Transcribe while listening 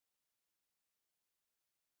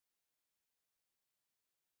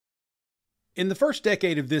In the first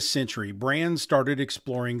decade of this century, brands started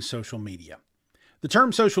exploring social media. The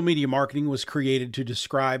term social media marketing was created to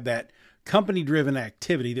describe that company driven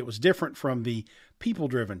activity that was different from the people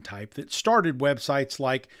driven type that started websites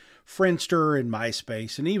like Friendster and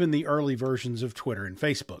MySpace, and even the early versions of Twitter and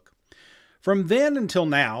Facebook. From then until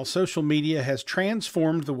now, social media has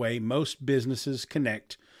transformed the way most businesses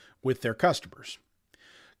connect with their customers.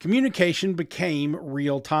 Communication became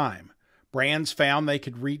real time. Brands found they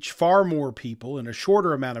could reach far more people in a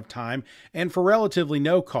shorter amount of time and for relatively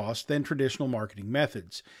no cost than traditional marketing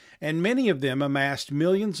methods. And many of them amassed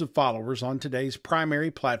millions of followers on today's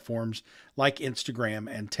primary platforms like Instagram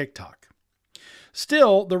and TikTok.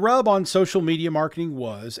 Still, the rub on social media marketing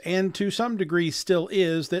was, and to some degree still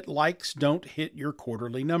is, that likes don't hit your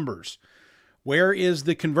quarterly numbers. Where is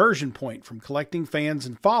the conversion point from collecting fans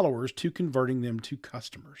and followers to converting them to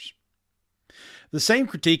customers? The same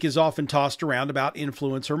critique is often tossed around about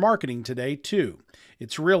influencer marketing today, too.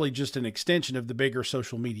 It's really just an extension of the bigger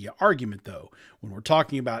social media argument, though. When we're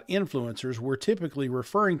talking about influencers, we're typically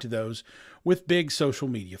referring to those with big social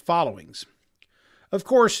media followings. Of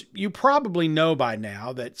course, you probably know by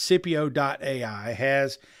now that Scipio.ai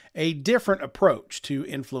has a different approach to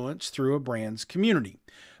influence through a brand's community.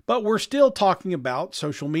 But we're still talking about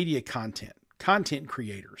social media content, content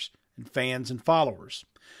creators, and fans and followers.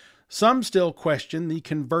 Some still question the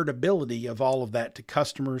convertibility of all of that to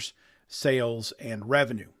customers, sales, and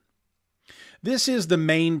revenue. This is the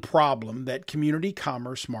main problem that community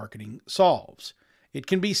commerce marketing solves. It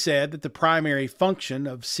can be said that the primary function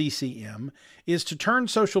of CCM is to turn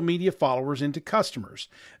social media followers into customers,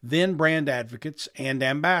 then brand advocates and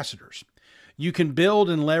ambassadors. You can build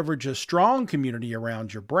and leverage a strong community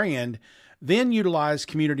around your brand, then utilize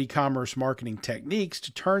community commerce marketing techniques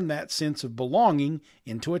to turn that sense of belonging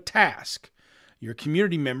into a task. Your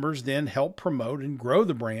community members then help promote and grow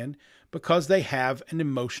the brand because they have an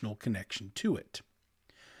emotional connection to it.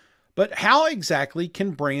 But how exactly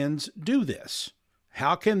can brands do this?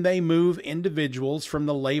 How can they move individuals from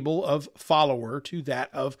the label of follower to that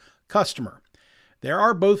of customer? There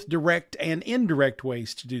are both direct and indirect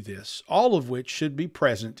ways to do this, all of which should be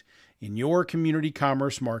present in your community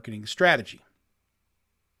commerce marketing strategy.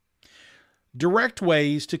 Direct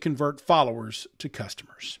ways to convert followers to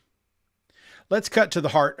customers. Let's cut to the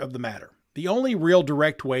heart of the matter. The only real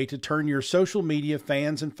direct way to turn your social media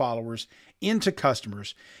fans and followers into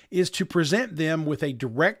customers is to present them with a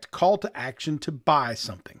direct call to action to buy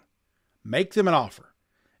something. Make them an offer.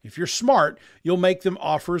 If you're smart, you'll make them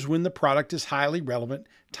offers when the product is highly relevant,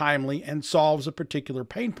 timely, and solves a particular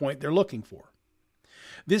pain point they're looking for.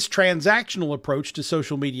 This transactional approach to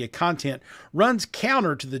social media content runs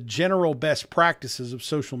counter to the general best practices of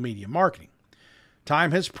social media marketing.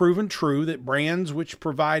 Time has proven true that brands which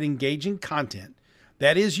provide engaging content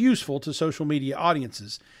that is useful to social media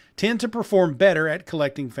audiences tend to perform better at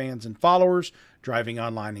collecting fans and followers, driving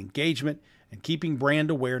online engagement, and keeping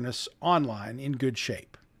brand awareness online in good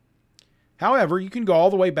shape. However, you can go all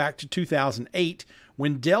the way back to 2008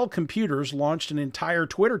 when Dell Computers launched an entire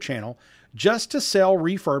Twitter channel just to sell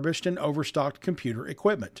refurbished and overstocked computer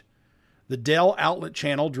equipment. The Dell Outlet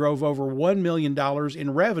channel drove over $1 million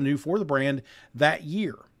in revenue for the brand that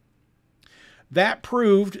year. That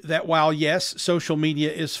proved that while, yes, social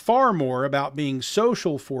media is far more about being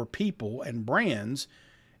social for people and brands,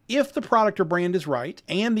 if the product or brand is right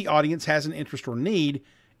and the audience has an interest or need,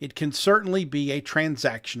 it can certainly be a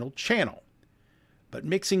transactional channel. But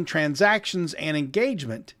mixing transactions and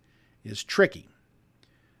engagement is tricky.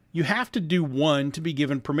 You have to do one to be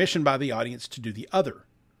given permission by the audience to do the other.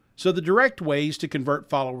 So the direct ways to convert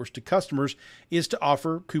followers to customers is to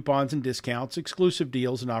offer coupons and discounts, exclusive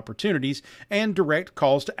deals and opportunities, and direct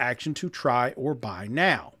calls to action to try or buy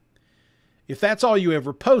now. If that's all you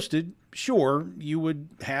ever posted, sure, you would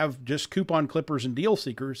have just coupon clippers and deal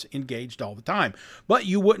seekers engaged all the time, but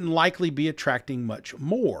you wouldn't likely be attracting much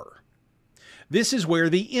more. This is where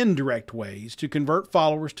the indirect ways to convert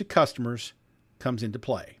followers to customers comes into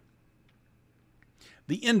play.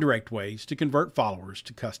 The indirect ways to convert followers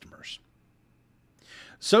to customers.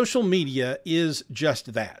 Social media is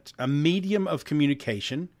just that, a medium of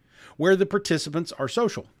communication where the participants are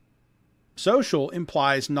social. Social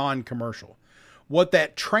implies non-commercial. What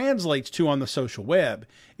that translates to on the social web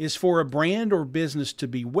is for a brand or business to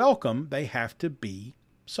be welcome, they have to be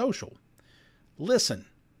social. Listen,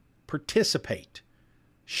 participate,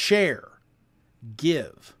 share,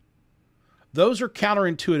 give. Those are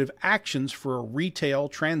counterintuitive actions for a retail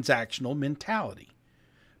transactional mentality.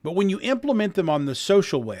 But when you implement them on the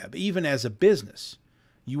social web, even as a business,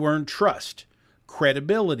 you earn trust,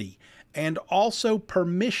 credibility, and also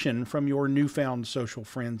permission from your newfound social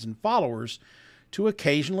friends and followers to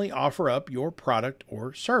occasionally offer up your product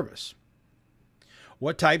or service.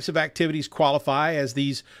 What types of activities qualify as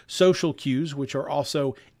these social cues, which are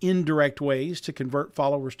also indirect ways to convert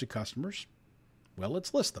followers to customers? Well,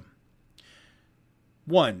 let's list them.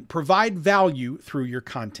 1. Provide value through your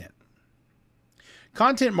content.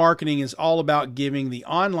 Content marketing is all about giving the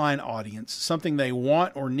online audience something they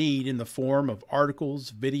want or need in the form of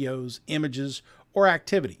articles, videos, images, or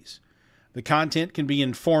activities. The content can be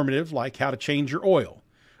informative, like how to change your oil,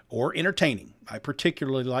 or entertaining. I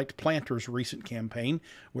particularly liked Planter's recent campaign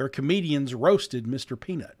where comedians roasted Mr.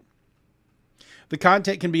 Peanut. The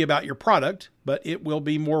content can be about your product, but it will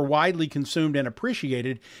be more widely consumed and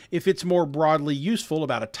appreciated if it's more broadly useful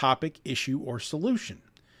about a topic, issue, or solution.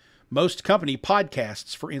 Most company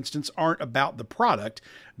podcasts, for instance, aren't about the product.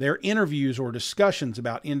 They're interviews or discussions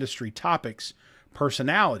about industry topics,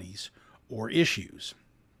 personalities, or issues.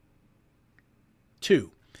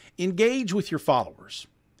 2. Engage with your followers.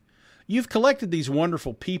 You've collected these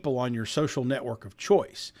wonderful people on your social network of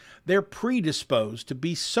choice. They're predisposed to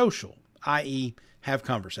be social, i.e., have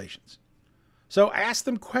conversations. So ask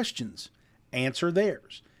them questions, answer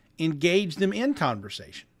theirs, engage them in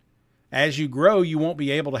conversation. As you grow, you won't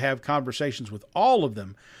be able to have conversations with all of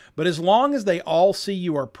them, but as long as they all see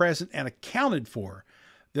you are present and accounted for,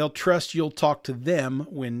 they'll trust you'll talk to them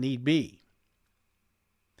when need be.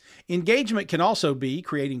 Engagement can also be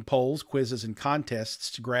creating polls, quizzes, and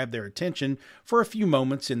contests to grab their attention for a few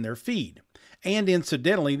moments in their feed. And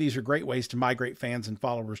incidentally, these are great ways to migrate fans and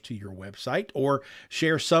followers to your website or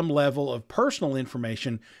share some level of personal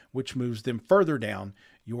information which moves them further down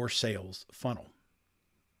your sales funnel.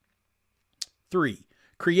 3.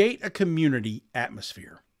 Create a community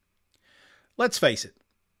atmosphere. Let's face it,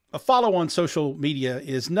 a follow on social media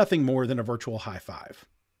is nothing more than a virtual high five.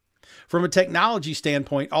 From a technology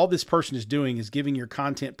standpoint, all this person is doing is giving your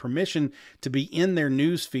content permission to be in their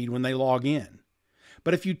news feed when they log in.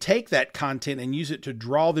 But if you take that content and use it to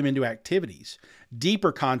draw them into activities,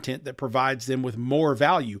 deeper content that provides them with more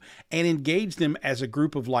value, and engage them as a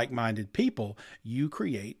group of like-minded people, you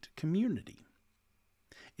create community.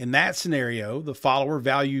 In that scenario, the follower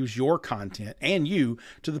values your content and you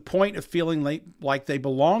to the point of feeling like they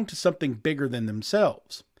belong to something bigger than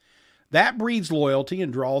themselves. That breeds loyalty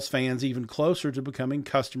and draws fans even closer to becoming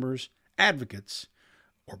customers, advocates,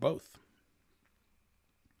 or both.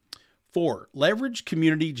 4. Leverage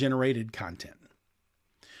community-generated content.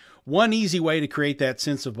 One easy way to create that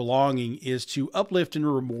sense of belonging is to uplift and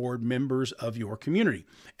reward members of your community.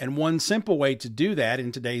 And one simple way to do that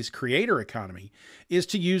in today's creator economy is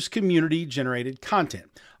to use community-generated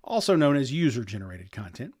content, also known as user-generated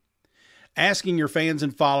content. Asking your fans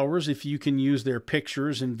and followers if you can use their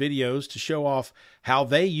pictures and videos to show off how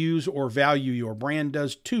they use or value your brand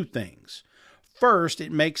does two things. First,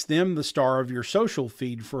 it makes them the star of your social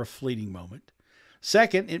feed for a fleeting moment.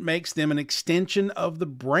 Second, it makes them an extension of the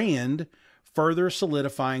brand, further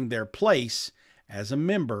solidifying their place as a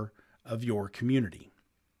member of your community.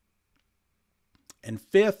 And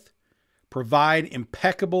 5th, provide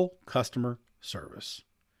impeccable customer service.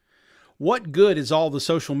 What good is all the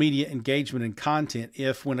social media engagement and content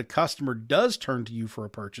if, when a customer does turn to you for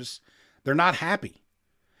a purchase, they're not happy?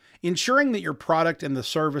 Ensuring that your product and the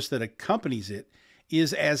service that accompanies it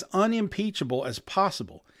is as unimpeachable as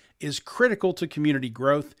possible is critical to community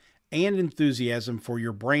growth and enthusiasm for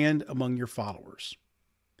your brand among your followers.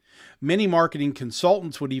 Many marketing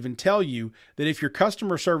consultants would even tell you that if your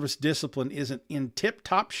customer service discipline isn't in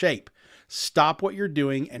tip-top shape, stop what you're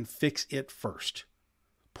doing and fix it first.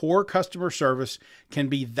 Poor customer service can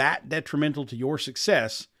be that detrimental to your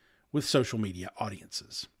success with social media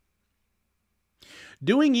audiences.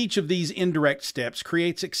 Doing each of these indirect steps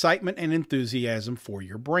creates excitement and enthusiasm for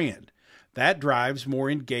your brand. That drives more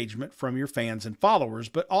engagement from your fans and followers,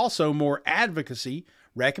 but also more advocacy,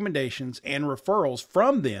 recommendations, and referrals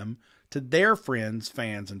from them to their friends,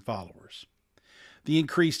 fans, and followers. The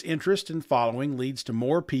increased interest and following leads to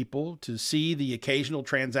more people to see the occasional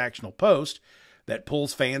transactional post that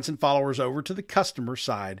pulls fans and followers over to the customer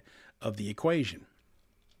side of the equation.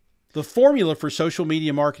 The formula for social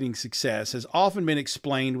media marketing success has often been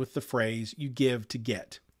explained with the phrase, "you give to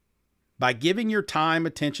get." By giving your time,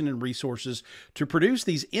 attention, and resources to produce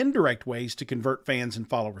these indirect ways to convert fans and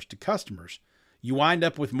followers to customers, you wind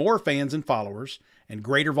up with more fans and followers and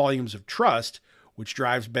greater volumes of trust, which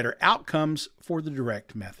drives better outcomes for the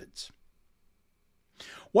direct methods.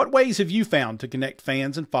 What ways have you found to connect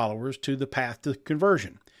fans and followers to the path to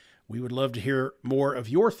conversion? We would love to hear more of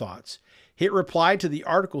your thoughts. Hit reply to the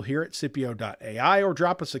article here at Scipio.ai or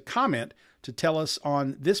drop us a comment to tell us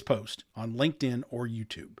on this post on LinkedIn or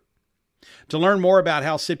YouTube. To learn more about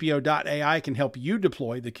how Scipio.ai can help you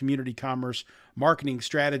deploy the community commerce marketing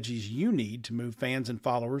strategies you need to move fans and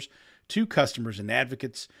followers to customers and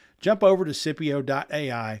advocates, jump over to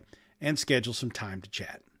Scipio.ai and schedule some time to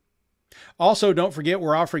chat. Also, don't forget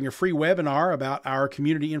we're offering a free webinar about our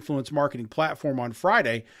community influence marketing platform on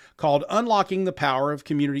Friday called Unlocking the Power of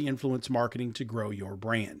Community Influence Marketing to Grow Your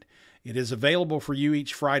Brand. It is available for you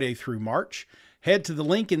each Friday through March. Head to the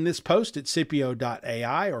link in this post at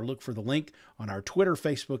Scipio.ai or look for the link on our Twitter,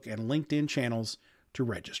 Facebook, and LinkedIn channels to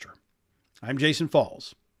register. I'm Jason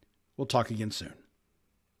Falls. We'll talk again soon.